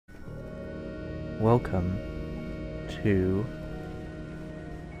welcome to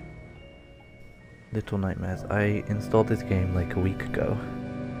Little Nightmares. I installed this game like a week ago.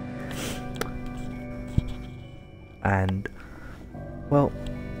 And, well,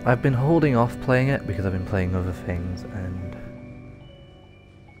 I've been holding off playing it because I've been playing other things and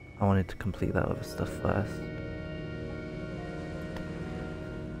I wanted to complete that other stuff first.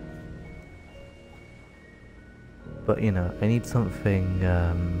 But, you know, I need something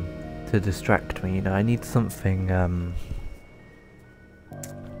to distract me, you know, I need something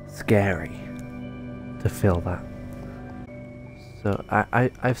scary to fill that. So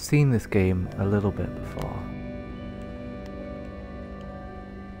I've seen this game a little bit before.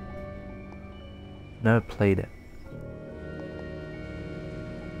 Never played it.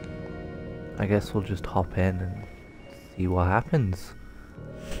 I guess we'll just hop in and see what happens.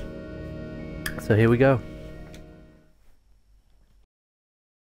 So here we go.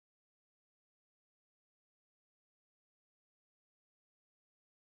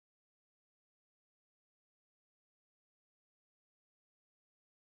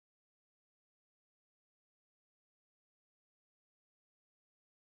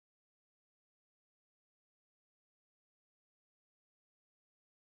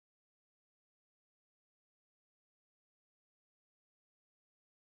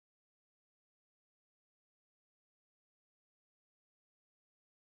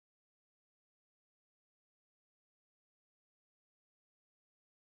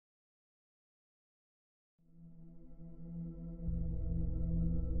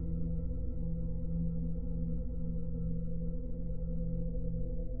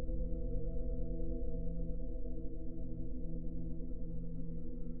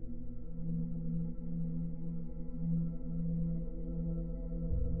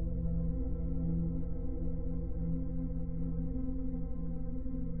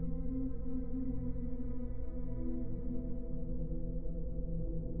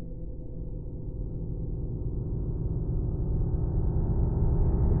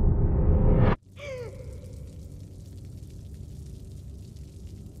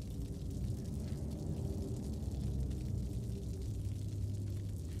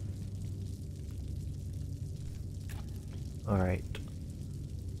 Alright.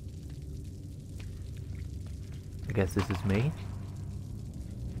 I guess this is me.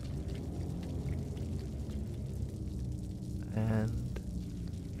 And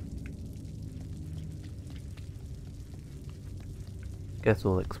guess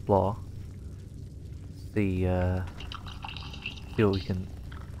we'll explore. See what we can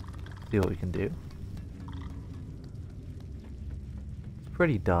do. It's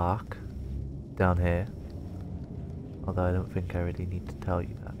pretty dark down here. Although I don't think I really need to tell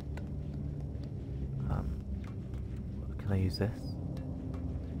you that. Can I use this?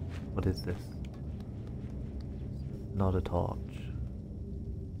 What is this? Not a torch.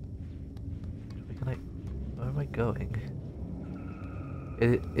 Where am I going?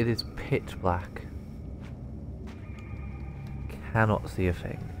 It is pitch black. Cannot see a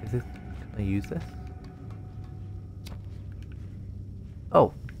thing. Can I use this?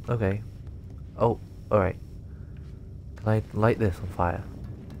 Oh, okay. Oh, alright. Can I light this on fire?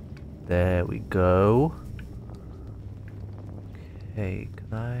 There we go. Okay,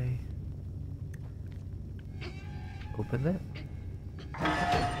 can I open it?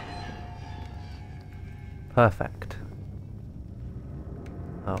 Perfect.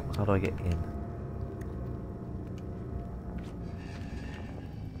 Oh, how do I get in?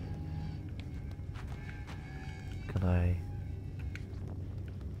 Can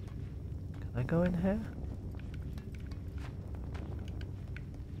I go in here?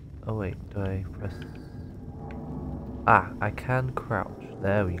 Oh wait, do I press... Ah, I can crouch.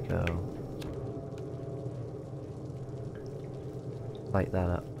 There we go. Light that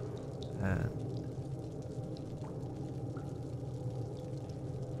up. And...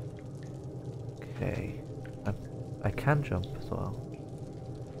 Okay. I can jump as well.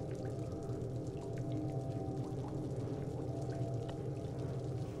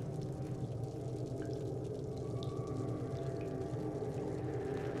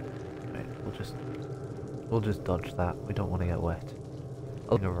 We'll just dodge that. We don't want to get wet.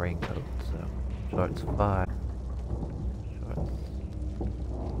 I'll need a raincoat, so shorts fine. Shorts.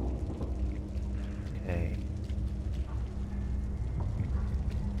 Okay.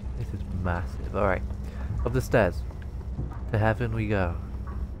 This is massive. Alright. Up the stairs. To heaven we go.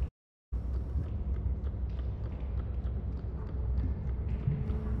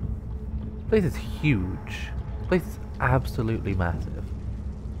 This place is huge. This place is absolutely massive.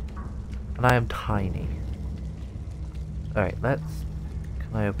 And I am tiny. Alright, can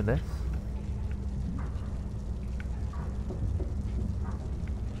I open this?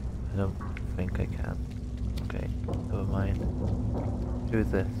 I don't think I can. Okay, never mind. Who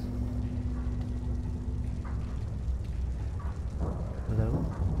is this? Hello?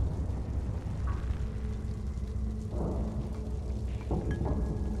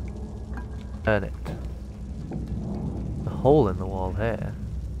 Earn it. A hole in the wall here.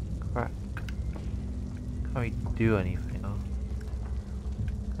 Crack. Can't we do anything? Oh.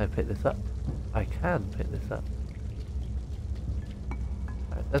 Can I pick this up? I can pick this up.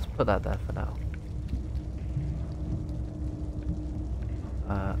 Alright, let's put that there for now.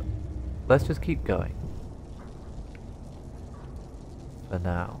 Let's just keep going. For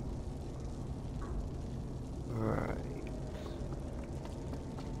now. Right.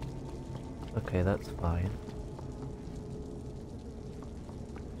 Okay, that's fine.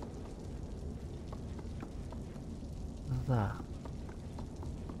 What's that?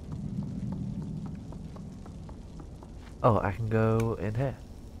 Oh, I can go in here.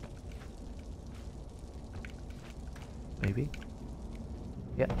 Maybe?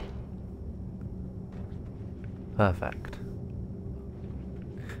 Yeah. Perfect.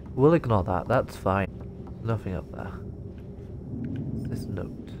 We'll ignore that, that's fine. Nothing up there. This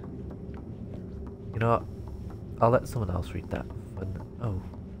note. You know what? I'll let someone else read that. Oh.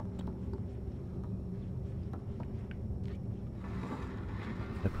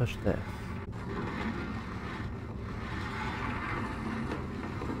 I push this.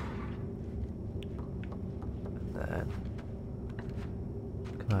 And then...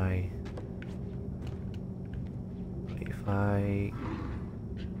 Can I... Wait, if I...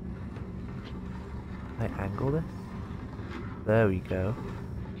 Can I angle this? There we go.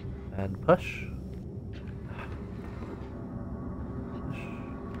 And push. Push.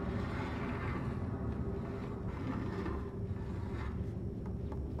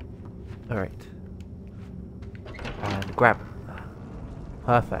 Alright. And grab.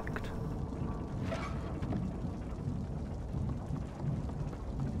 Perfect.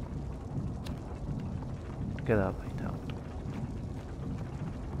 Get that way down.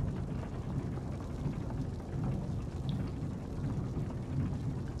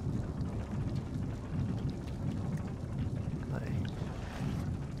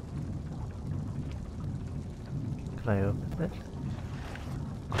 Can I open this?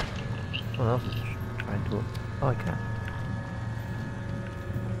 Someone else is trying to open. Oh, I can.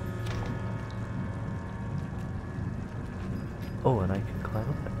 Oh, and I can climb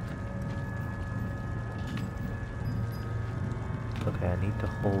up it. Okay, I need to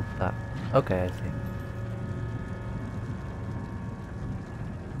hold that. Okay, I see.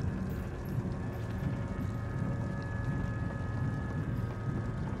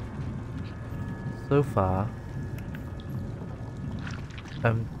 So far,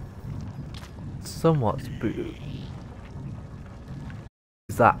 I'm somewhat spooked.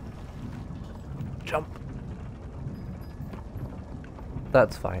 Is that? Jump.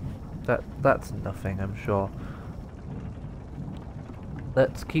 That's fine. That's nothing, I'm sure.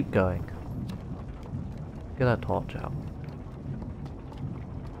 Let's keep going. Get our torch out.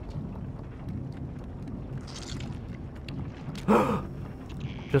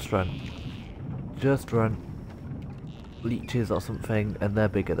 Just run. Just run. Leeches or something, and they're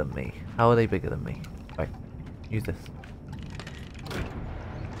bigger than me. How are they bigger than me? Right, use this.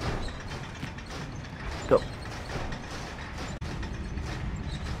 Go.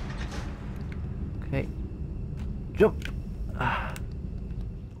 Okay. Jump. Right,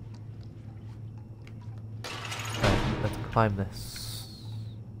 let's climb this.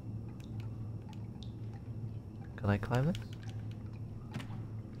 Can I climb this?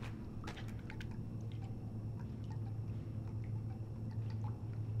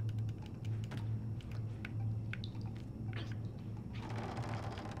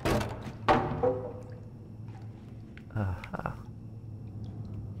 Aha.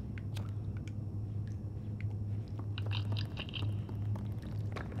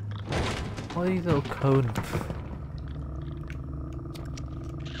 What are these little cones?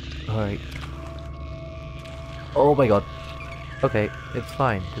 Alright. Oh my god. Okay, it's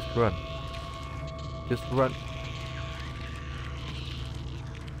fine. Just run. Just run.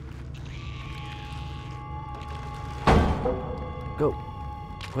 Go.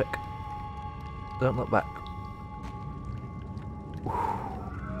 Quick. Don't look back.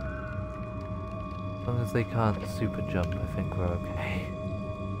 As long as they can't super jump, I think we're okay.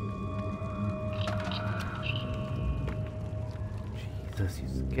 Jesus, you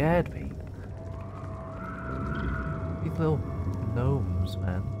scared me. These little gnomes,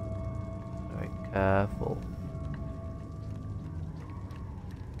 man. Alright, careful.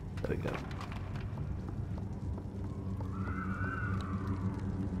 There we go.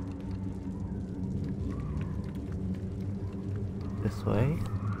 this way.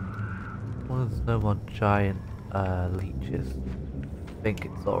 As long as there's no more giant leeches, I think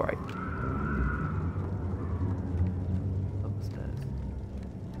it's alright. Upstairs.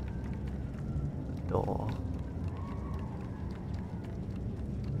 The door.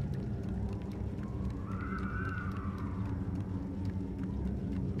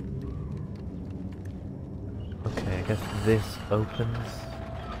 Okay, I guess this opens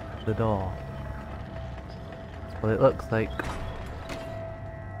the door. That's what it looks like.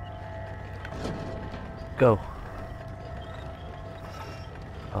 Go.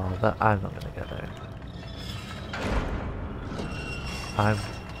 Oh, that I'm not gonna get there. I'm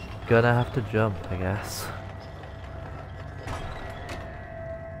gonna have to jump, I guess.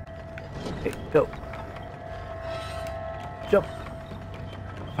 Okay, go. Jump.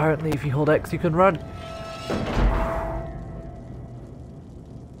 Apparently, if you hold X, you can run.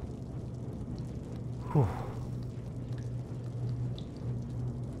 Whew.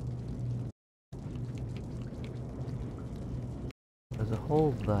 There's a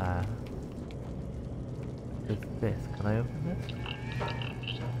hole there. There's this. Can I open this?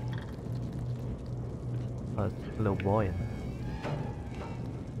 Oh, there's a little boy in there.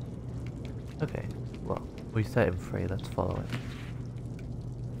 Okay, well, we set him free. Let's follow him.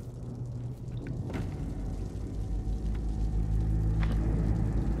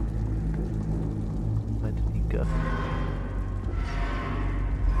 Where did he go?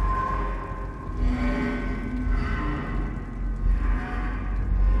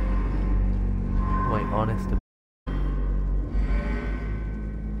 Honest,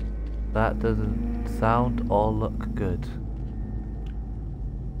 that doesn't sound or look good.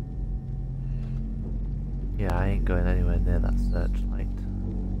 Yeah, I ain't going anywhere near that searchlight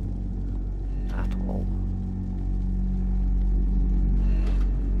at all.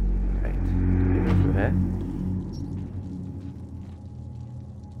 Right, can we go through here?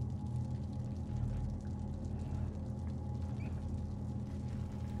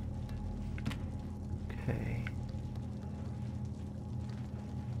 Okay.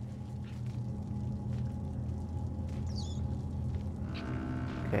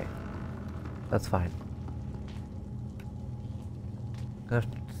 Okay. That's fine. I'm gonna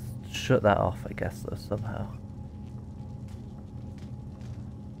have to shut that off, I guess, though, somehow.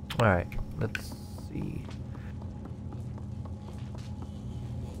 Alright, let's see.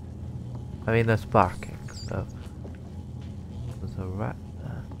 I mean, there's barking, so... There's a rat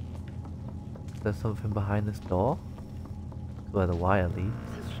there. Is there something behind this door? Where the wire leads?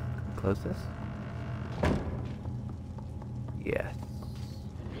 Close this? Yes.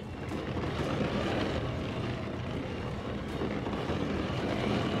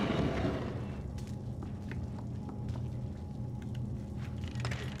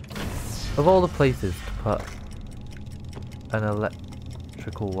 Of all the places to put an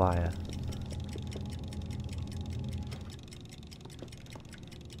electrical wire.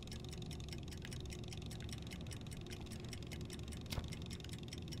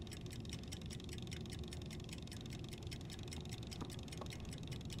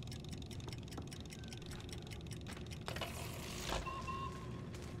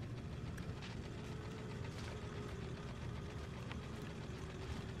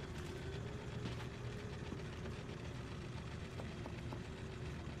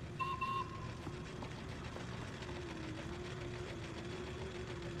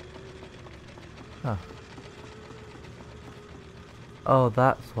 Huh. Oh,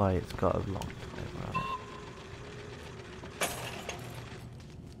 that's why it's got a long timer on it.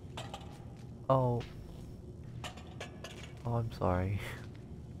 Oh. Oh, I'm sorry.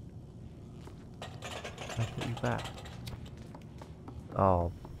 Can I put you back?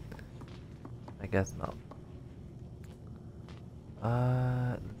 Oh. I guess not.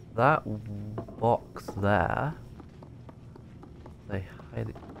 That box there. They hide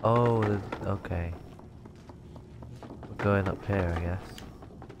it. Oh, there's, okay. We're going up here, I guess.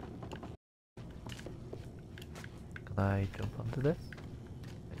 Can I jump onto this?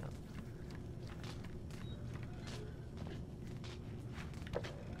 Hang on.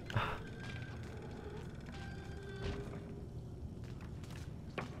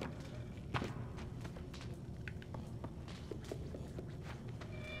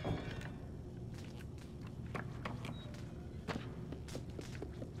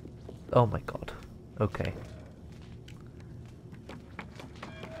 Oh my god. Okay.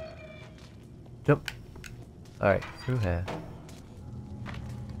 Jump. Alright, through here.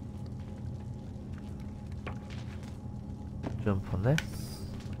 Jump on this.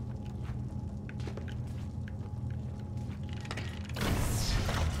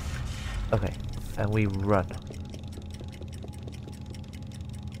 Okay, and we run.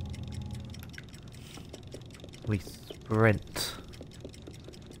 We sprint.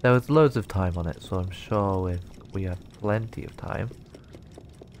 There was loads of time on it, so I'm sure we have plenty of time.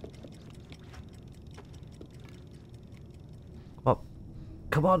 Oh,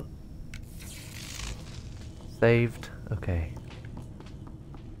 come on! Saved. Okay.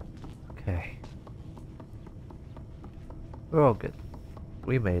 Okay. We're all good.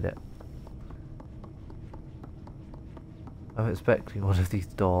 We made it. I'm expecting one of these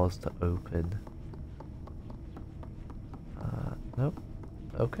doors to open. Nope.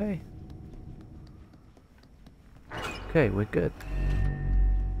 Okay. Okay, we're good.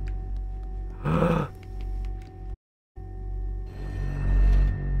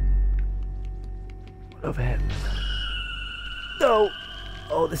 Over here. No!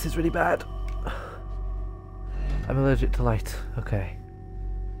 Oh, this is really bad. I'm allergic to light. Okay.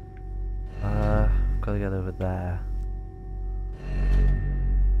 Gotta get over there.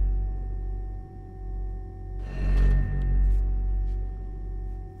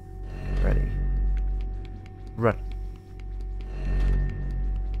 Ready. Run.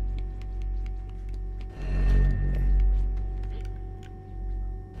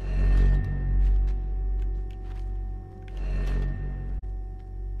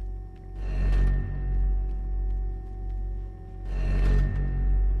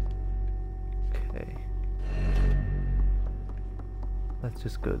 Okay. Let's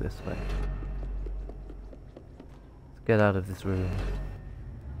just go this way. Let's get out of this room.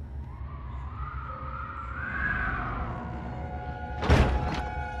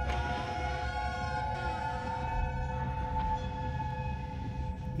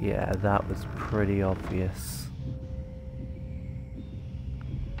 Yeah, that was pretty obvious.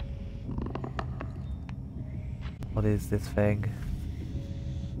 What is this thing?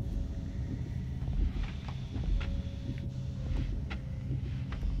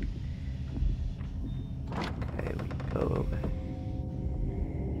 Okay, we can go over.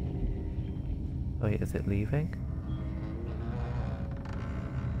 Wait, is it leaving?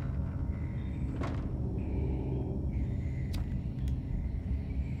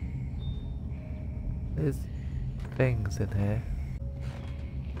 There's things in here.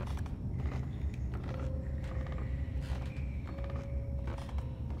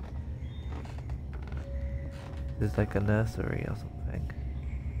 There's like a nursery or something.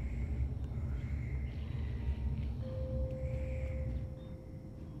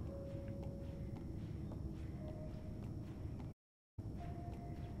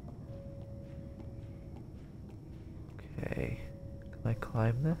 Okay, can I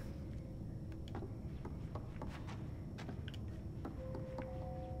climb this?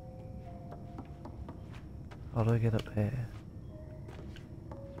 How do I get up here?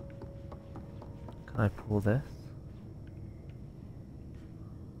 Can I pull this?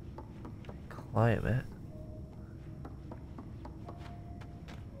 Climb it?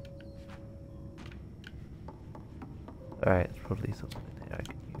 Alright, it's probably something here I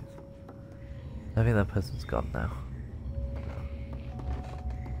can use. I think that person's gone now.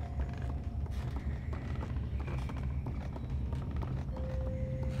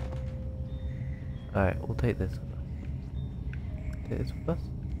 Alright, we'll take this with us. Take this with us.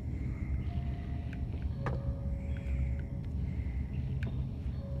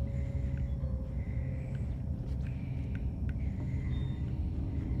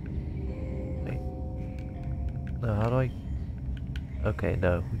 Wait. No, how do I... Okay,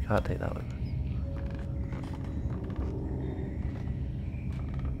 no, we can't take that with us.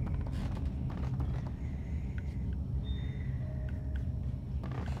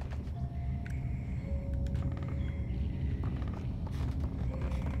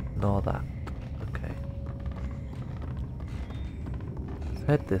 Ignore that. Okay. Let's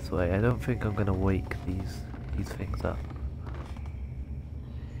head this way. I don't think I'm gonna wake these things up.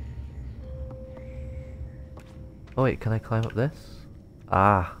 Oh wait, can I climb up this?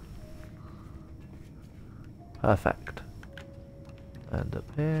 Ah. Perfect. And up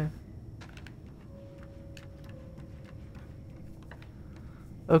here.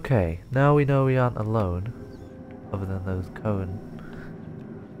 Okay, now we know we aren't alone. Other than those cone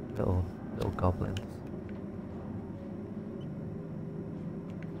little goblins.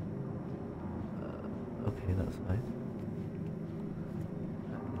 Okay, that's fine.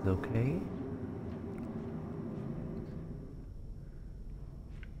 That is okay.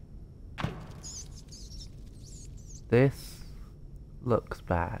 This looks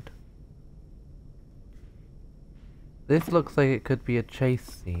bad. This looks like it could be a chase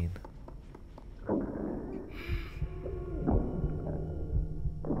scene.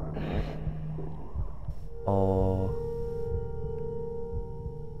 Or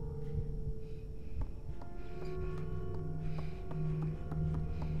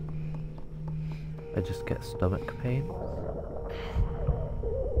I just get stomach pain.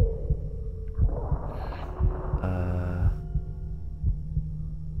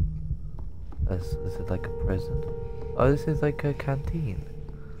 Is it like a prison? Oh, this is like a canteen.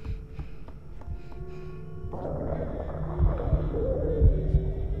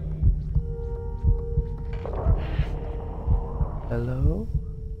 Hello?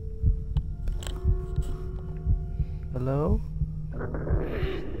 Hello?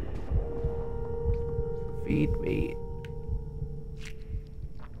 Feed me.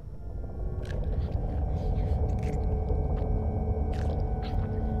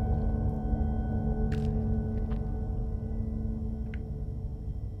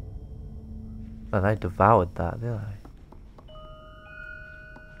 And I devoured that, didn't I?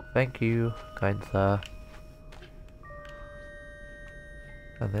 Thank you, kind sir.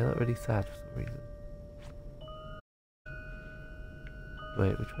 And they look really sad for some reason.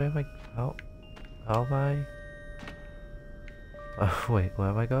 Wait, which way am I? How am I? Oh, wait, where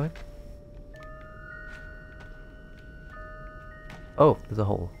am I going? Oh, there's a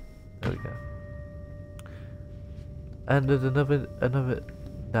hole. There we go. And there's another.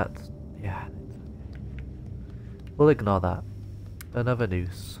 That's yeah. We'll ignore that. Another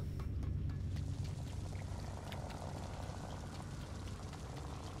noose.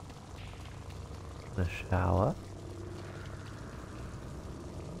 The shower.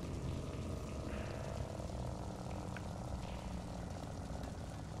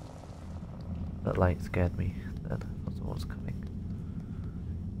 That light scared me then. I thought someone was coming.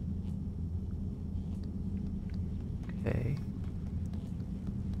 Okay.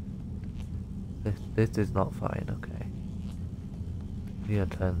 This is not fine, okay. We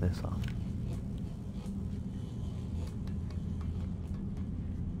need to turn this off.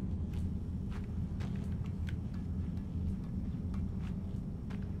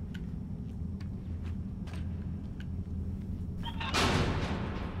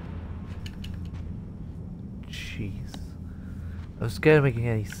 Jeez. I was scared of making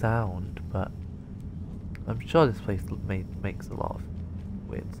any sound, but I'm sure this place makes a lot of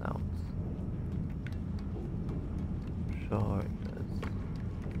weird sounds. Sure it does.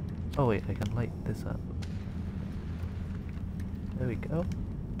 Oh wait, I can light this up. There we go.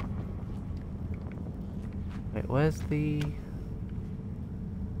 Wait, where's the... do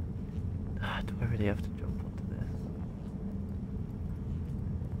I really have to jump onto this?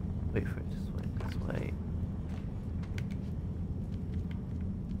 Wait for it to swing this way.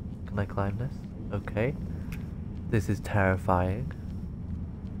 Can I climb this? Okay. This is terrifying.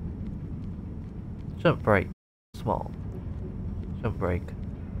 Jump break. Small. Jump break.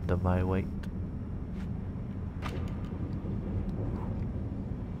 Under my weight. Okay,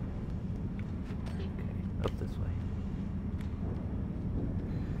 up this way.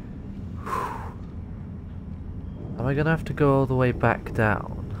 Am I gonna have to go all the way back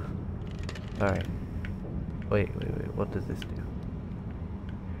down? Alright. Wait, what does this do?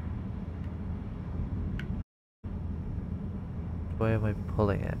 Why am I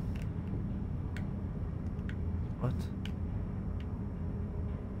pulling it? What?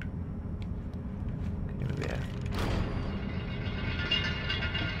 Okay, maybe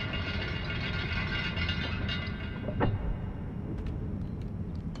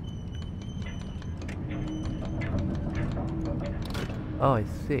oh, I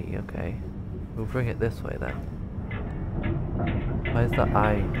see, okay. We'll bring it this way then. Why is the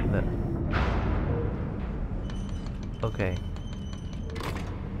eye that... Okay.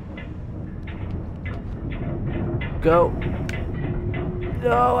 Go!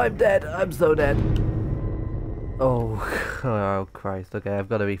 No, I'm dead! I'm so dead! Oh, oh Christ, okay, I've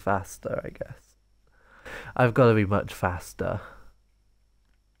got to be faster, I guess. I've got to be much faster.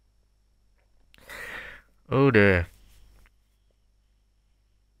 Oh dear.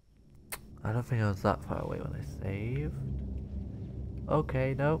 I don't think I was that far away when I saved.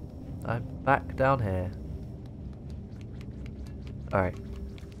 Okay, no. I'm back down here. Alright.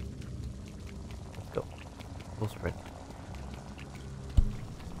 Let's go. We'll sprint.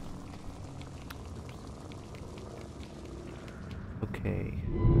 Okay.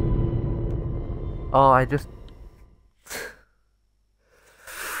 Oh, I just...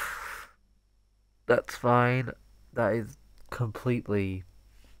 That's fine. That is completely...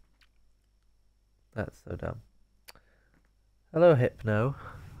 That's so dumb. Hello, Hypno.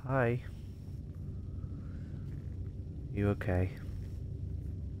 Hi. You okay?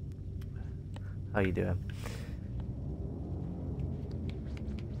 How you doing?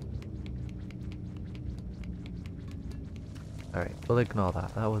 Alright, we'll ignore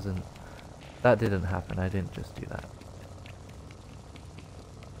that. That didn't happen. I didn't just do that.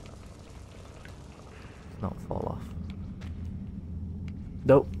 not fall off.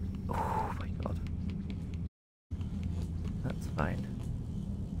 Nope. Oh my god. That's fine.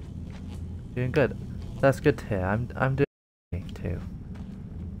 Doing good. That's good to hear. I'm doing okay too.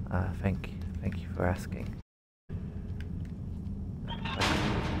 Thank you for asking.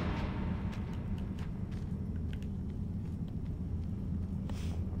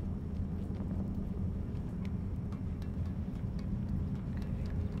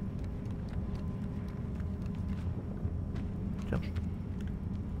 Jump.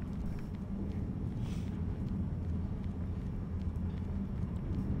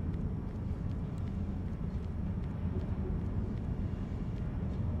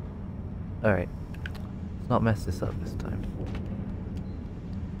 Alright. Let's not mess this up this time.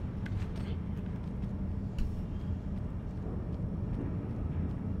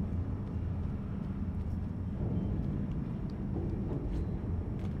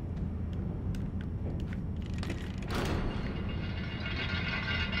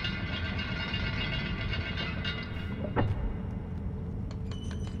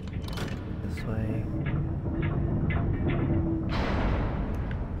 This way.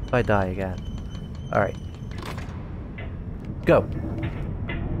 If I die again. Alright. Go!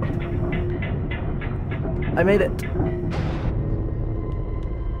 I made it!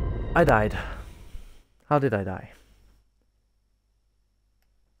 I died. How did I die?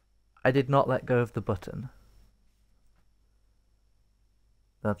 I did not let go of the button.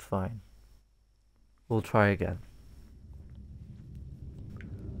 That's fine. We'll try again.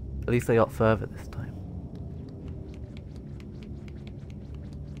 At least I got further this time.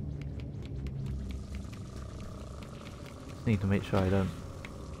 Just need to make sure I don't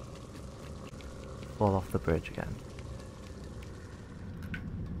fall off the bridge again.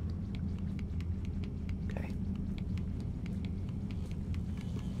 Okay.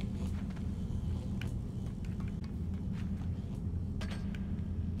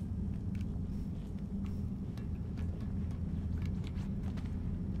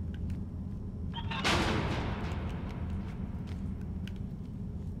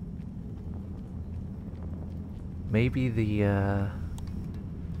 Maybe the,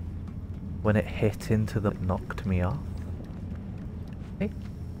 when it hit into the knocked me off. Okay.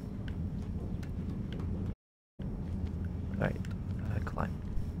 Right, climb.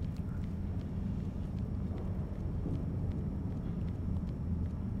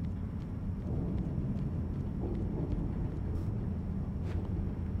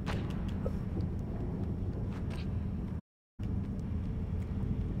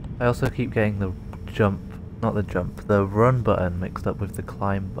 I also keep getting the jump. Not the jump, the run button mixed up with the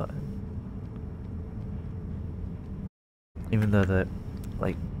climb button. Even though they're,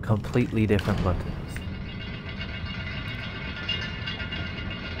 like, completely different buttons.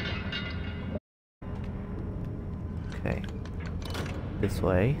 Okay. This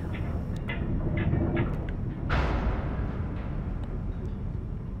way.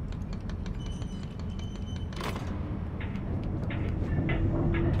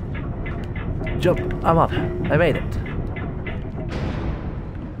 Jump! I'm up! I made it!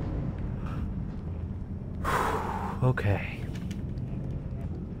 Okay.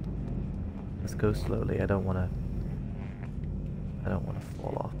 Let's go slowly. I don't wanna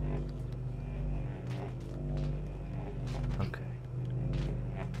fall off. Okay.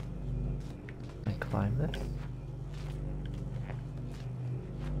 I climb this.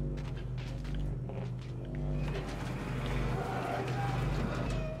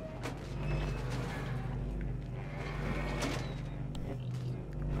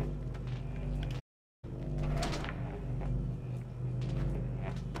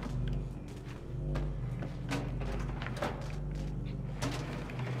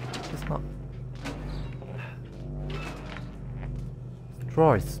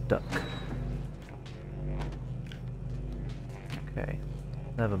 Drawer is stuck. Okay,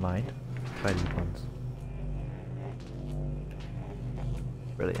 never mind. Try these ones.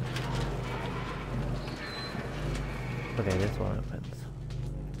 Brilliant. Okay, this one opens.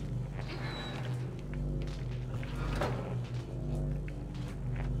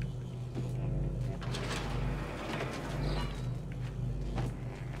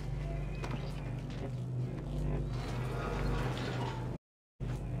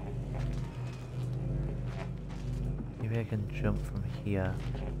 Maybe I can jump from here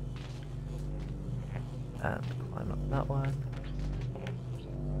and climb up that one.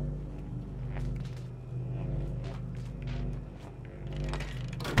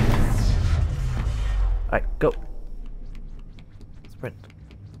 Alright, go! Sprint.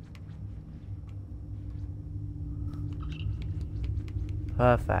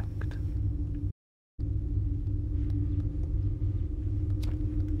 Perfect.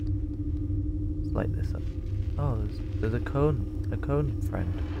 light this up. Oh, there's a cone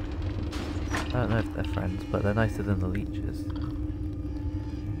friend. I don't know if they're friends, but they're nicer than the leeches.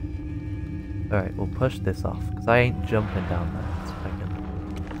 Alright, we'll push this off, because I ain't jumping down that.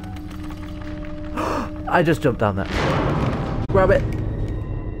 I just jumped down that. Grab it!